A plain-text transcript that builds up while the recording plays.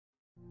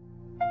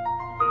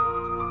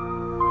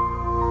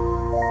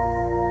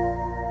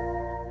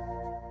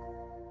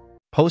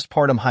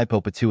Postpartum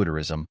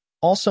hypopituitarism,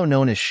 also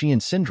known as Sheehan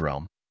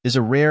syndrome, is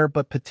a rare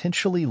but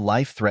potentially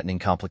life-threatening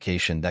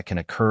complication that can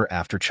occur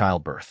after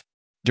childbirth.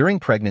 During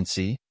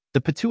pregnancy,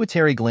 the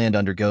pituitary gland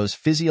undergoes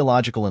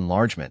physiological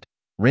enlargement,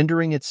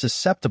 rendering it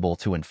susceptible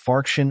to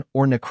infarction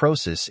or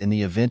necrosis in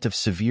the event of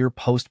severe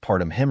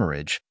postpartum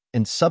hemorrhage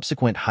and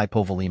subsequent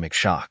hypovolemic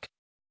shock.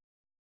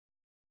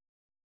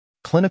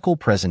 Clinical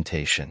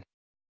presentation.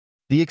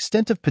 The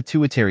extent of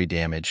pituitary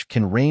damage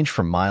can range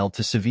from mild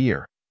to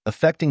severe,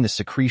 affecting the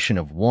secretion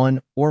of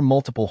one or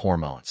multiple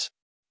hormones.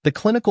 The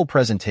clinical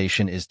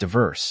presentation is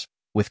diverse,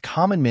 with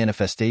common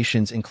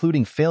manifestations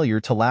including failure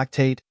to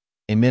lactate,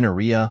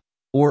 amenorrhea,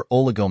 or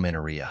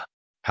oligomenorrhea.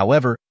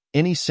 However,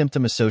 any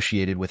symptom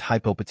associated with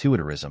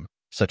hypopituitarism,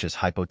 such as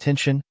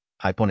hypotension,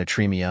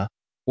 hyponatremia,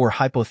 or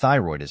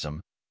hypothyroidism,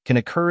 can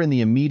occur in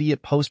the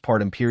immediate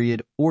postpartum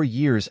period or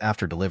years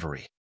after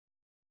delivery.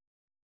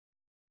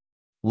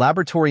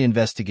 Laboratory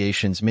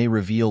investigations may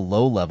reveal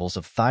low levels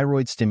of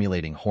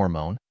thyroid-stimulating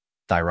hormone,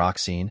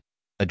 thyroxine,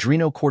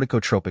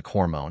 adrenocorticotropic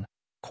hormone,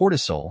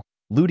 cortisol,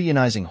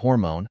 luteinizing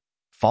hormone,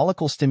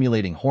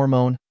 follicle-stimulating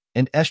hormone,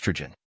 and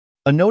estrogen.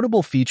 A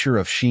notable feature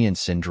of Sheehan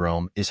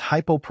syndrome is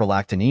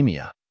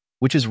hypoprolactinemia,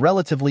 which is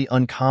relatively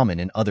uncommon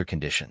in other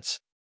conditions.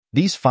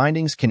 These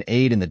findings can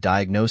aid in the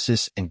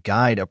diagnosis and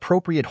guide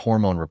appropriate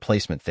hormone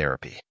replacement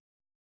therapy.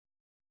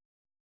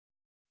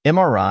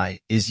 MRI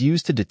is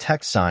used to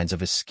detect signs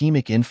of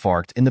ischemic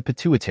infarct in the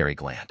pituitary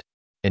gland.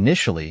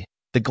 Initially,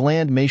 the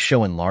gland may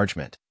show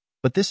enlargement,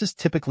 but this is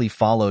typically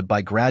followed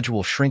by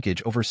gradual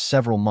shrinkage over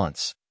several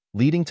months,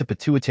 leading to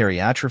pituitary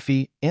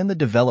atrophy and the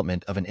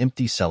development of an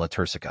empty cella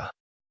turcica.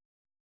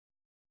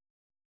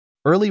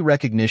 Early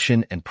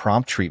recognition and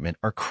prompt treatment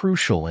are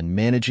crucial in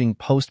managing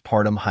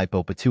postpartum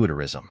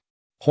hypopituitarism.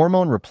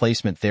 Hormone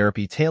replacement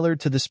therapy tailored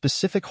to the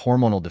specific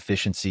hormonal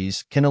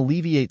deficiencies can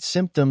alleviate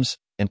symptoms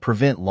and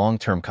prevent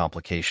long-term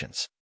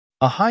complications.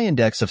 A high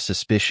index of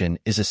suspicion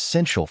is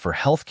essential for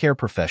healthcare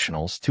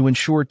professionals to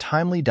ensure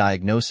timely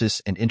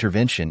diagnosis and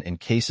intervention in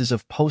cases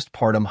of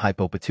postpartum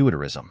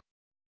hypopituitarism.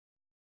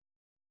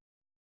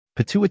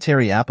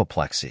 Pituitary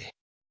apoplexy.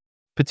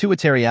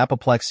 Pituitary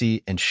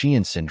apoplexy and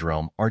Sheehan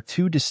syndrome are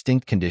two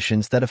distinct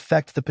conditions that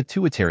affect the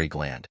pituitary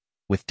gland,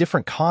 with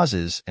different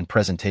causes and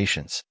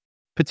presentations.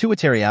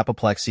 Pituitary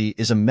apoplexy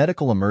is a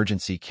medical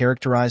emergency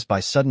characterized by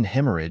sudden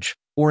hemorrhage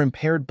or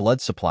impaired blood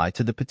supply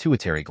to the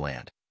pituitary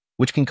gland,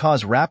 which can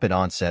cause rapid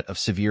onset of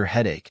severe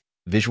headache,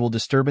 visual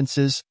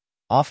disturbances,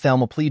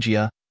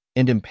 ophthalmoplegia,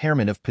 and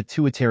impairment of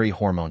pituitary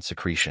hormone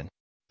secretion.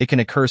 It can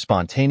occur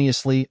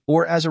spontaneously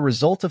or as a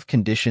result of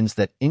conditions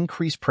that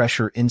increase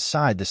pressure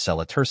inside the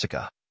cella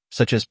turcica,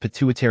 such as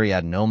pituitary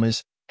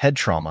adenomas, head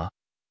trauma,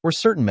 or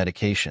certain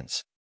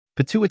medications.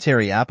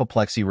 Pituitary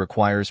apoplexy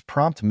requires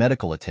prompt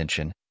medical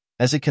attention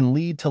as it can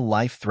lead to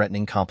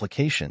life-threatening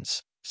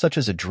complications, such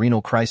as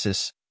adrenal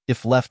crisis,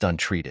 if left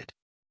untreated.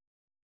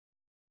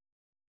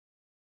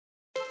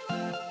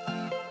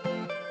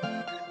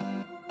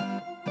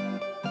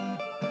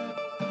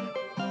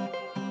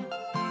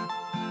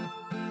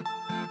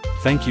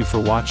 Thank you for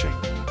watching.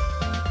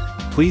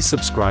 Please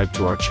subscribe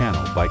to our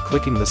channel by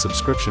clicking the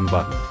subscription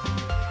button.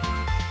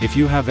 If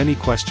you have any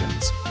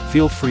questions,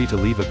 feel free to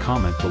leave a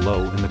comment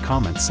below in the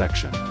comments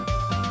section.